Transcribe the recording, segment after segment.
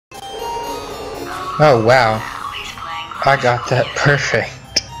Oh wow, I got that perfect.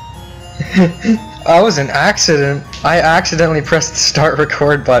 I was an accident. I accidentally pressed the start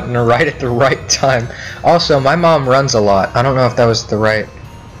record button right at the right time. Also, my mom runs a lot. I don't know if that was the right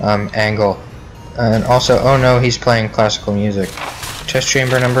angle. And also, oh no, he's playing classical music. Test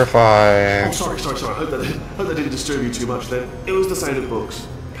chamber number 5. Oh, sorry. Hope that didn't disturb you too much then. It was the sound of books,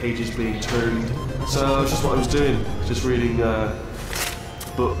 pages being turned. So that's just what I was doing, just reading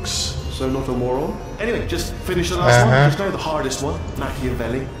books. So not a moron. Anyway, just finish the last one. Just now the hardest one,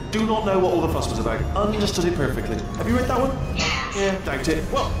 Machiavelli. Do not know what all the fuss was about. Understood it perfectly. Have you read that one? Yeah, doubt it.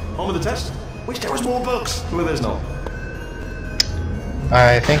 Well, on with the test. Wish there was more books. Well, there's not.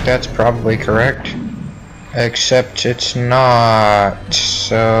 I think that's probably correct. Except it's not.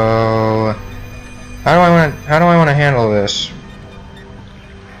 So how do I want to handle this?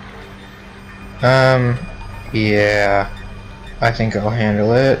 Yeah. I think I'll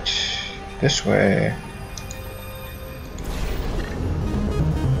handle it this way.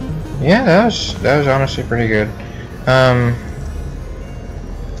 Yeah, that was honestly pretty good.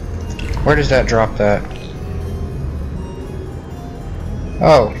 Where does that drop that?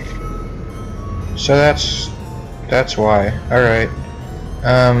 Oh. So that's why. Alright.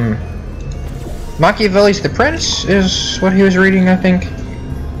 Machiavelli's The Prince is what he was reading, I think.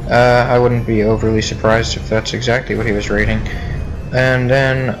 I wouldn't be overly surprised if that's exactly what he was reading. And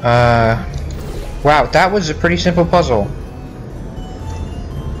then, wow, that was a pretty simple puzzle.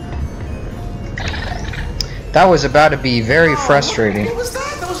 That was about to be very frustrating. What was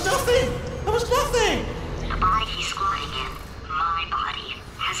that? That was nothing! That was nothing! The body he's squatting in, my body,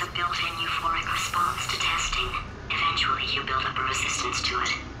 has a built-in euphoric response to testing. Eventually you build up a resistance to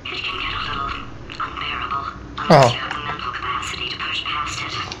it. It can get a little unbearable unless you have the mental capacity to push past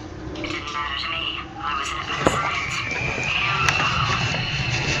it. It didn't matter to me. I was in it for the science.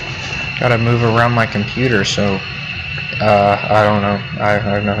 Gotta move around my computer, so I don't know. I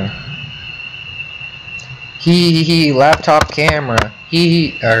have nothing. Laptop camera.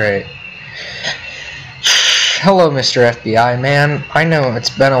 Alright. Hello, Mr. FBI man. I know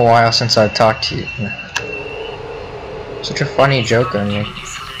it's been a while since I've talked to you. Such a funny joke on me.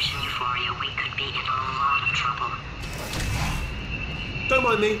 Don't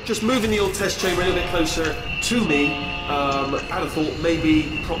mind me, just moving the old test chamber a little bit closer to me. I'd have thought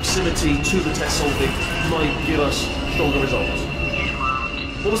maybe proximity to the test solving might give us stronger results.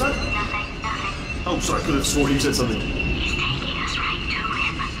 What was that? Oh, sorry, I could have sworn you said something. He's taking us right to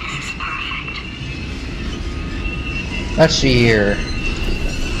him. This is perfect. Let's see here.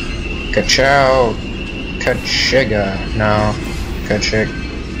 Kachiga. No. Kachiga.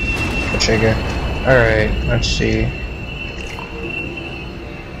 Alright, let's see.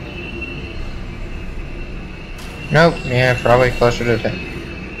 Nope, yeah, probably closer to 10.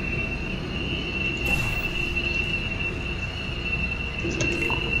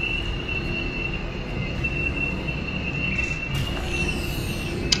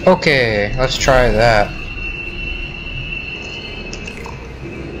 Okay, let's try that.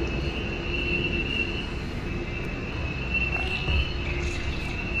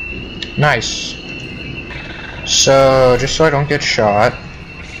 Nice. So, just so I don't get shot,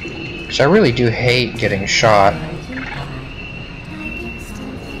 because I really do hate getting shot.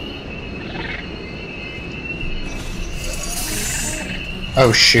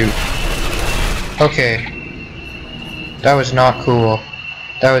 Oh shoot. Okay. That was not cool.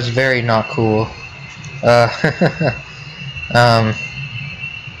 That was very not cool. That's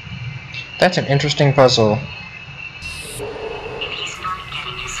an interesting puzzle. If he's not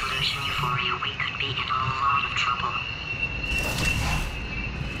getting his solution euphoria, we could be in a lot of trouble.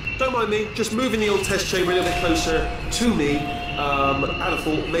 Don't mind me, just moving the old test chamber a little bit closer to me. I'd have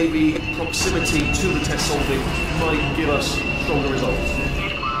thought maybe proximity to the test solving might give us stronger results.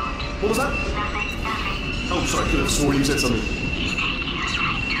 It won't. What was that? Nothing. Oh, sorry, I could have sworn you said something. He's taking us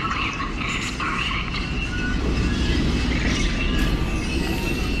right to him. This is perfect.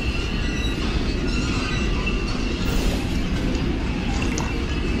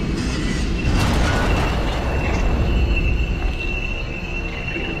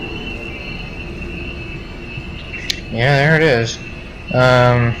 Yeah, there it is.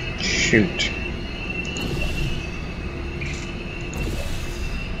 Shoot.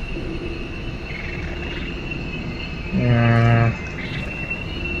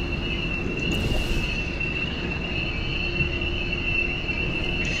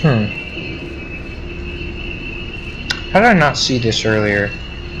 How did I not see this earlier?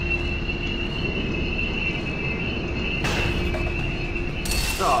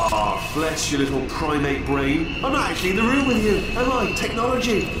 Ah, bless your little primate brain. I'm not actually in the room with you, am I?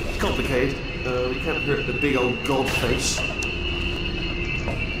 Technology. Complicated. We can't hurt the big old god face.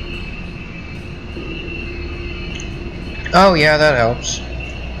 Oh yeah, that helps.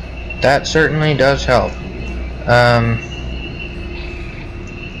 That certainly does help.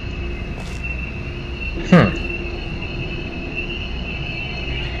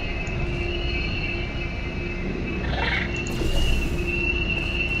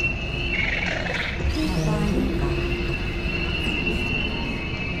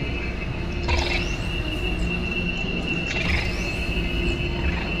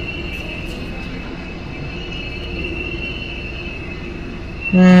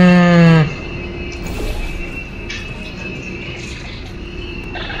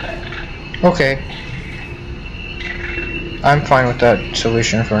 Okay. I'm fine with that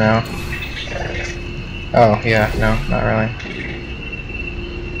solution for now. Oh, yeah, no, not really.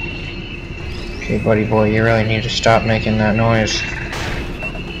 Okay, buddy boy, you really need to stop making that noise.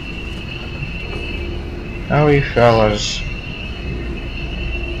 Howdy, fellas.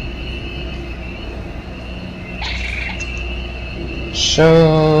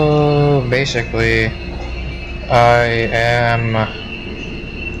 So, basically, I am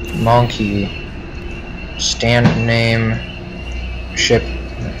Monkey. Stand name ship.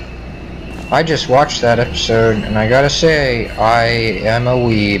 I just watched that episode and I gotta say, I am a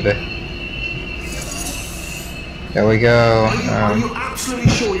weeb. There we go. Are you absolutely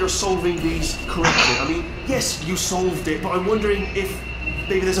sure you're solving these correctly? I mean, yes, you solved it, but I'm wondering if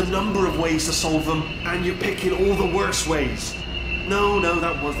maybe there's a number of ways to solve them and you're picking all the worst ways. No,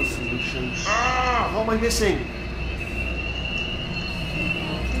 that was the solution. Ah, what am I missing?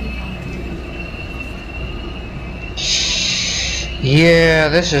 Yeah,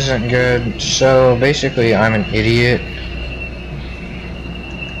 this isn't good. So basically, I'm an idiot.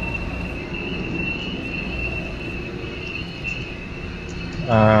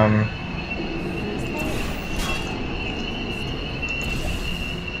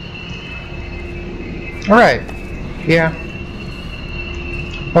 Alright. Yeah.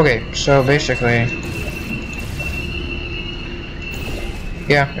 Okay, so basically...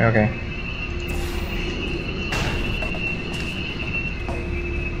 Yeah, okay.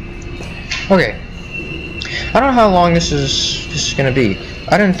 Okay. I don't know how long this is gonna be.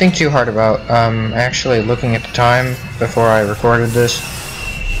 I didn't think too hard about actually looking at the time before I recorded this,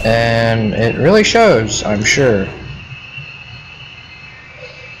 and it really shows, I'm sure.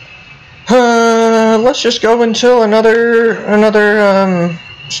 Let's just go until another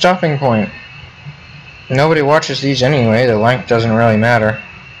stopping point. Nobody watches these anyway, the length doesn't really matter.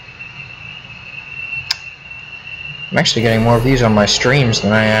 I'm actually getting more views on my streams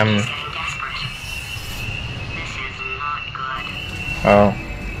than I am. Oh.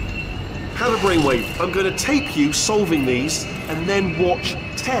 Have a brainwave. I'm going to tape you solving these and then watch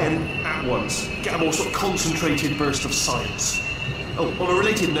 10 at once. Get a more sort of concentrated burst of science. Oh, on a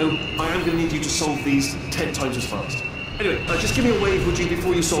related note, I am going to need you to solve these 10 times as fast. Anyway, just give me a wave, would you,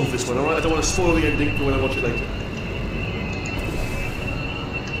 before you solve this one, alright? I don't want to spoil the ending for when I watch it later.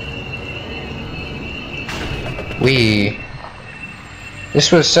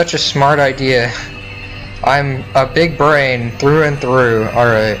 This was such a smart idea. I'm a big brain through and through.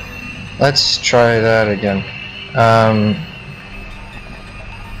 Alright, let's try that again.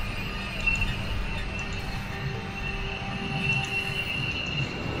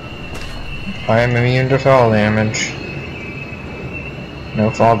 I am immune to fall damage. No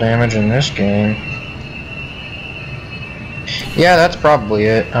fall damage in this game. Yeah, that's probably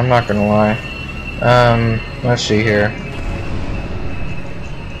it. I'm not gonna lie. Let's see here.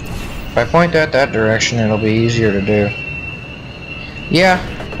 If I point that direction, it'll be easier to do. Yeah,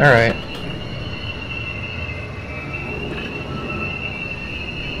 alright.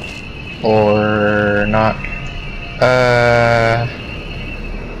 Or not.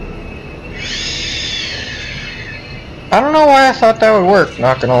 I don't know why I thought that would work,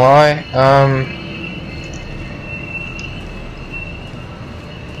 not gonna lie.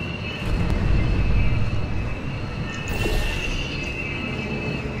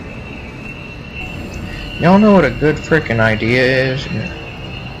 Y'all know what a good frickin' idea is?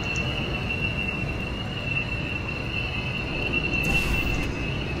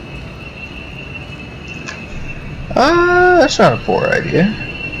 That's not a poor idea.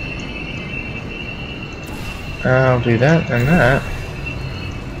 I'll do that and that.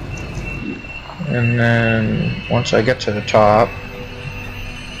 And then once I get to the top,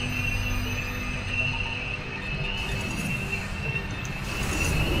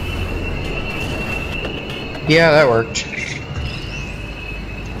 yeah, that worked.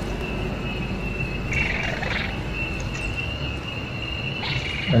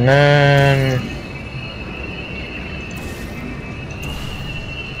 And then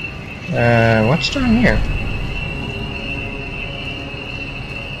what's down here?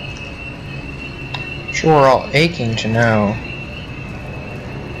 Sure, we're all aching to know.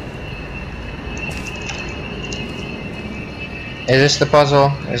 Is this the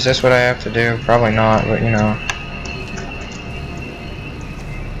puzzle? Is this what I have to do? Probably not, but you know.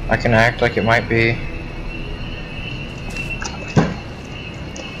 I can act like it might be.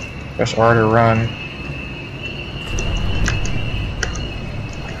 Press R to run.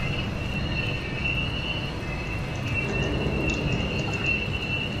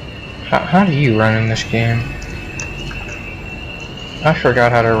 How do you run in this game? I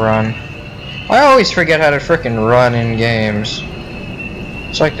forgot how to run. I always forget how to frickin' run in games.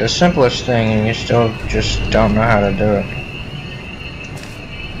 It's like the simplest thing and you still just don't know how to do it.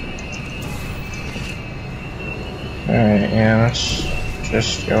 Alright, yeah, let's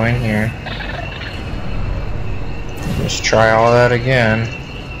just go in here. Just try all that again.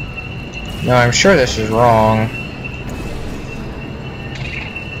 No, I'm sure this is wrong.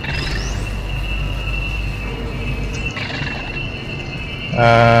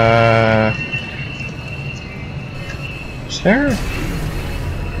 Is there?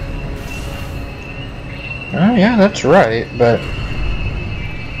 Oh yeah, that's right, but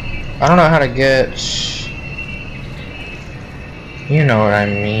I don't know how to get. You know what I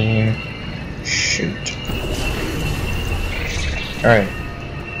mean. Shoot. Alright.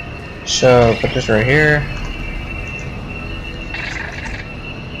 So, put this right here.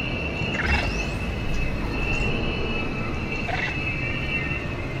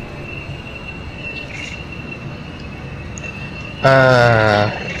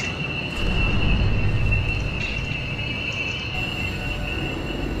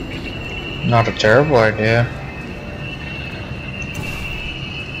 Not a terrible idea.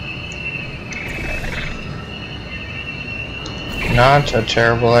 Not a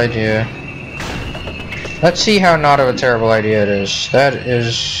terrible idea. Let's see how not of a terrible idea it is. That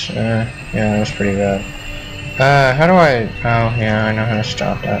is, yeah, that was pretty bad. How do I, oh yeah, I know how to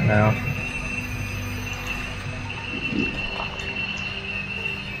stop that now.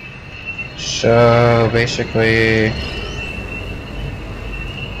 So, basically,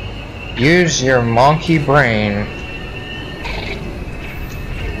 use your monkey brain.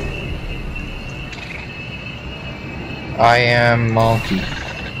 I am monkey.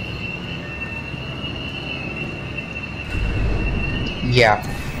 Yeah.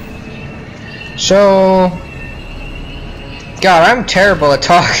 So, God, I'm terrible at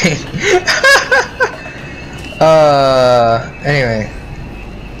talking. Anyway.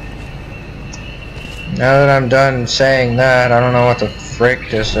 Now that I'm done saying that, I don't know what the frick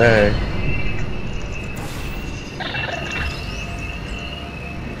to say.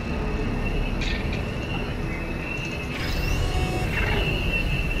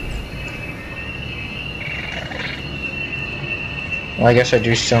 Well, I guess I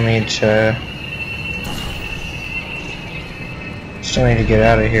do still need to get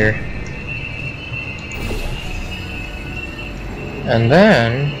out of here. And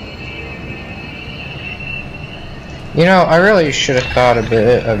then, you know, I really should have thought a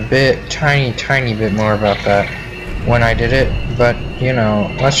tiny bit more about that when I did it, but you know,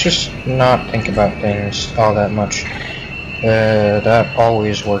 let's just not think about things all that much. That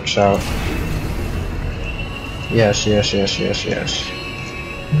always works out. Yes, yes, yes, yes, yes.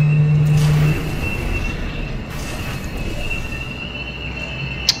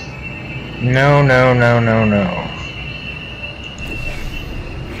 No, no, no, no, no.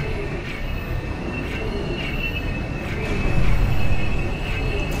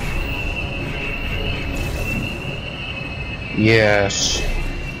 Yes.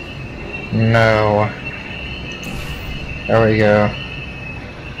 No. There we go.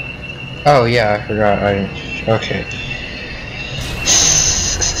 Oh yeah, I forgot. Okay.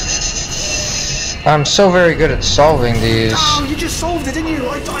 I'm so very good at solving these. Oh, you just solved it, didn't you?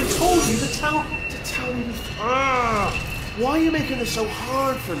 I told you to tell me. Why are you making this so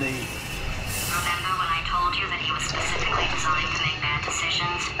hard for me? Remember when I told you that he was specifically designed to make bad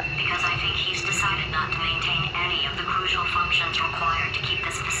decisions? Because I think he's decided not to maintain any of the crucial functions required to keep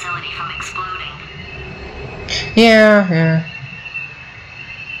this facility from exploding. Yeah, yeah.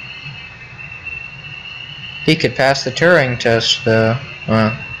 He could pass the Turing test, though.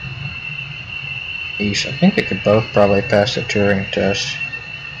 Well, I think they could both probably pass the Turing test.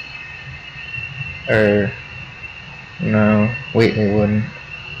 Or, no, wait, they wouldn't.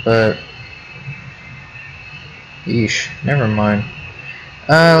 But, yeesh, never mind.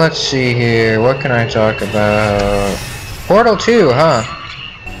 Let's see here. What can I talk about? Portal 2, huh?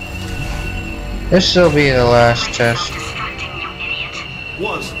 This'll be the last test. Destructing, you idiot.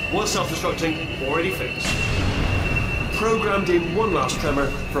 Was self-destructing, already fixed. Programmed in one last tremor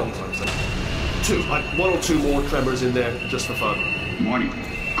for all time's sake. Two, one or two more tremors in there just for fun. Warning.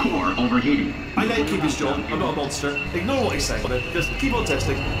 Core overheating. I let him keep his job. I'm not a monster. Ignore what he's saying. Just keep on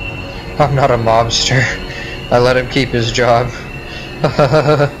testing. I'm not a mobster. I let him keep his job.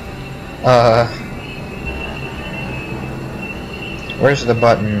 Where's the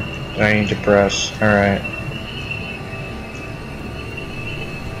button that I need to press? Alright.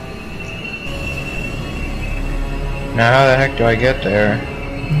 Now how the heck do I get there?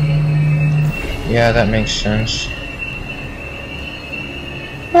 Yeah, that makes sense.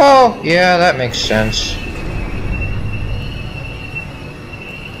 Oh, yeah, that makes sense.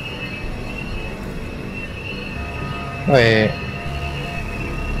 Wait.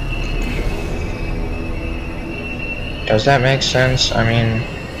 Does that make sense? I mean,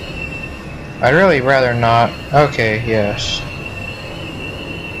 I'd really rather not. Okay, yes.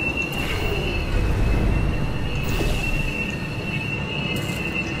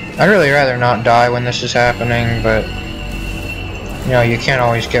 I'd really rather not die when this is happening, but you know, you can't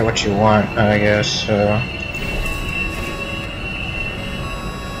always get what you want, I guess, so.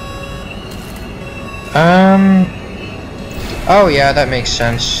 Oh yeah, that makes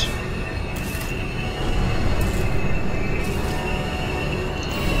sense.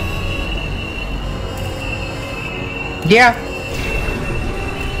 Yeah.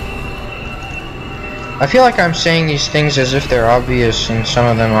 I feel like I'm saying these things as if they're obvious, and some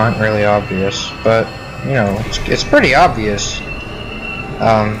of them aren't really obvious, but, you know, it's pretty obvious.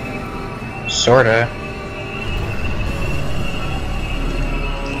 Sorta.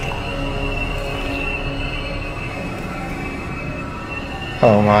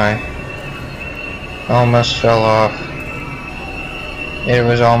 Oh my. Almost fell off. It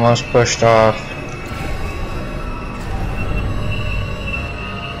was almost pushed off.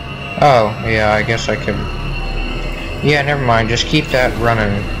 Oh, yeah, I guess I could... Yeah, never mind, just keep that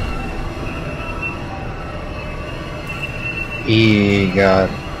running. God.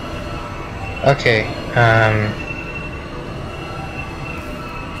 Okay,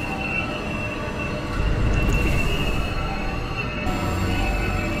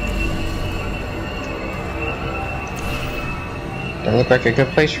 That look like a good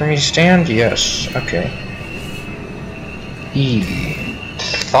place for me to stand? Yes, okay.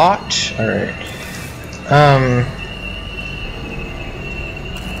 Thought? Alright.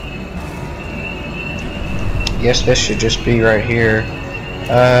 Guess this should just be right here.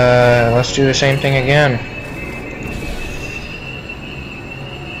 Let's do the same thing again.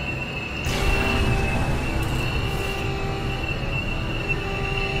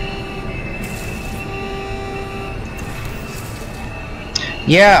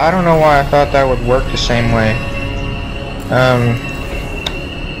 Yeah, I don't know why I thought that would work the same way.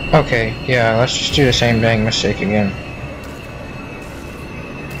 Okay, yeah, let's just do the same dang mistake again.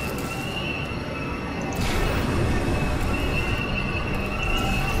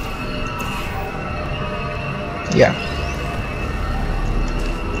 Yeah.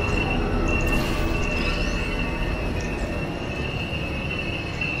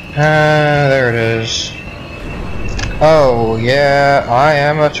 There it is. Oh, yeah, I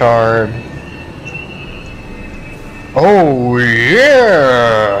am a tard. Oh,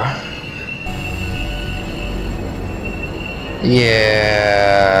 yeah!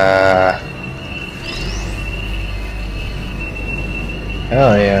 Yeah.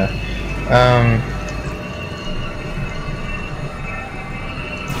 Hell yeah.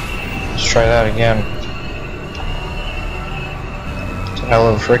 Let's try that again. It's a hell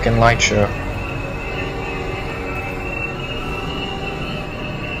of a freaking light show.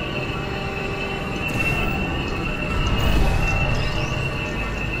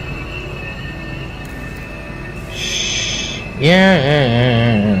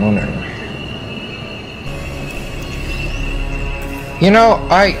 Yeah, whatever. You know,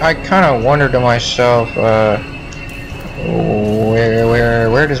 I kind of wonder to myself,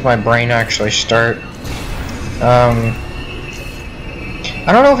 where does my brain actually start? I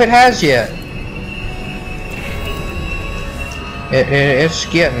don't know if it has yet. It's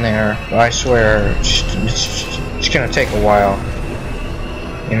getting there. I swear, it's gonna take a while.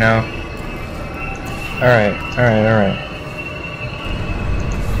 You know. All right.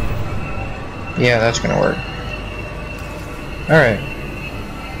 Yeah, that's gonna work. Alright.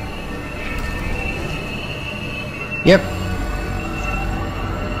 Yep.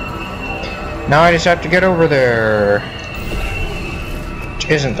 Now I just have to get over there.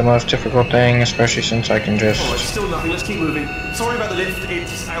 isn't the most difficult thing, especially since I can just... Alright, still nothing, let's keep moving. Sorry about the lift,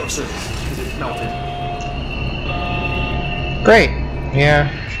 it's out of service, because it's melted. Great.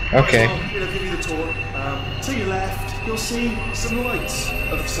 Yeah. Okay. Right, well, give you the tour. To your left, you'll see some lights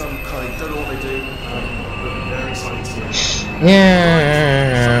of some kind. Don't know what they do, but very exciting.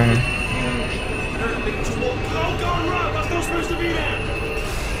 Yeah. Oh God, Rob, that's not supposed to be there.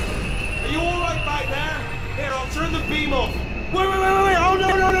 Are you all right back there? Here, I'll turn the beam off. Wait! Oh no,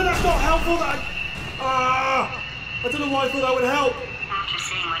 that's not helpful. I don't know why I thought that would help. After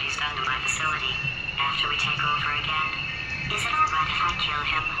seeing what he's done to my facility, after we take over again, is it alright if I kill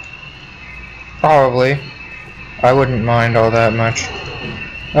him? Probably. I wouldn't mind all that much.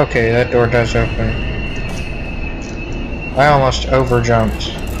 Okay, that door does open. I almost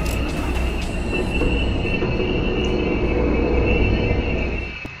overjumped.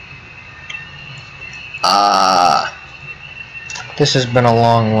 This has been a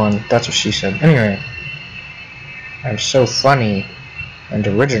long one. That's what she said. Anyway. I'm so funny and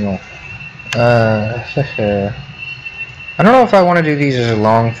original. I don't know if I want to do these as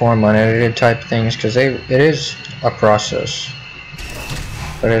long form unedited type things, because it is a process.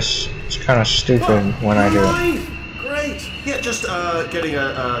 But it's kind of stupid when I do it. Great. Yeah, just getting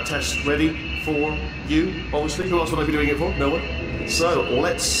a test ready for you, obviously. Who else would I be doing it for? No one. So,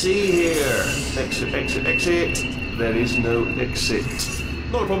 let's see here. Exit, exit, exit. There is no exit.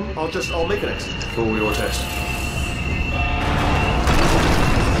 Not a problem. I'll make an exit for your test.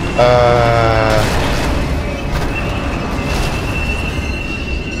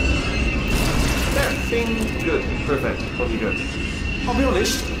 There. Bing. Good. Perfect. On you go. I'll be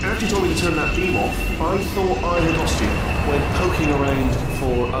honest, after you told me to turn that beam off, I thought I had lost you. When poking around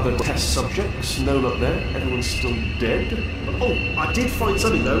for other test subjects, no luck there, everyone's still dead. Oh, I did find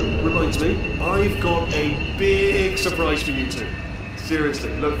something though, reminds me. I've got a big surprise for you two.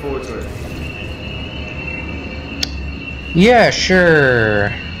 Seriously, look forward to it. Yeah,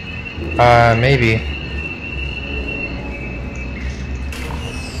 sure. Maybe.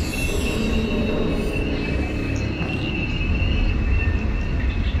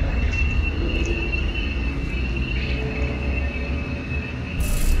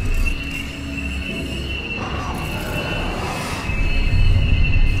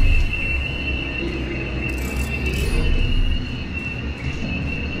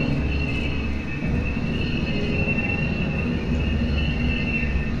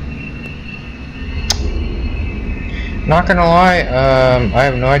 Not gonna lie, I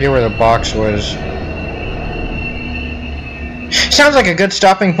have no idea where the box was. Sounds like a good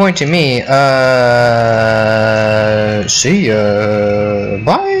stopping point to me. See ya.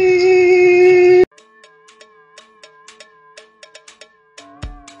 Bye.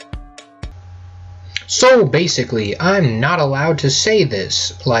 So basically, I'm not allowed to say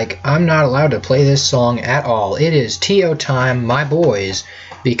this. Like, I'm not allowed to play this song at all. It is T.O. time, my boys.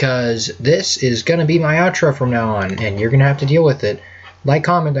 Because this is going to be my outro from now on, and you're going to have to deal with it. Like,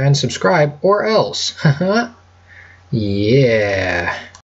 comment, and subscribe, or else. Yeah.